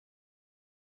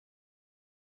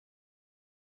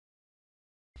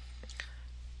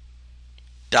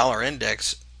Dollar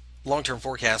index long-term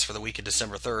forecast for the week of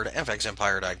December 3rd,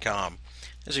 fxempire.com.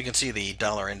 As you can see, the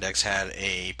dollar index had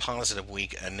a positive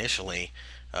week initially,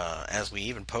 as we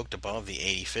even poked above the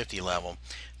 80.50 level,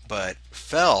 but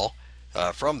fell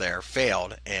from there,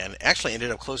 failed, and actually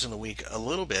ended up closing the week a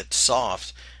little bit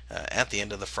soft at the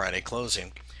end of the Friday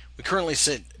closing. We currently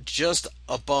sit just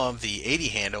above the 80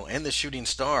 handle, and the shooting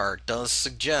star does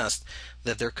suggest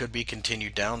that there could be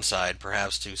continued downside,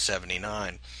 perhaps to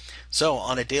 79. So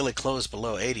on a daily close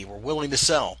below 80, we're willing to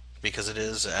sell because it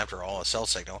is, after all, a sell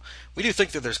signal. We do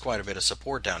think that there's quite a bit of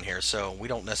support down here, so we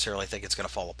don't necessarily think it's going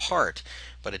to fall apart,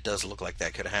 but it does look like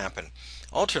that could happen.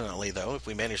 Alternately, though, if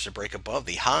we manage to break above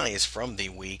the highs from the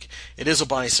week, it is a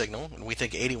buy signal, and we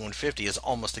think 81.50 is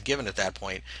almost a given at that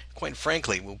point. Quite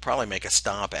frankly, we'll probably make a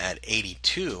stop at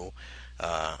 82.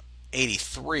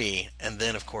 83, and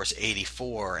then of course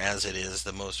 84, as it is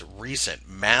the most recent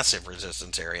massive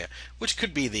resistance area, which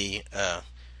could be the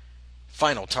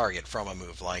final target from a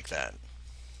move like that.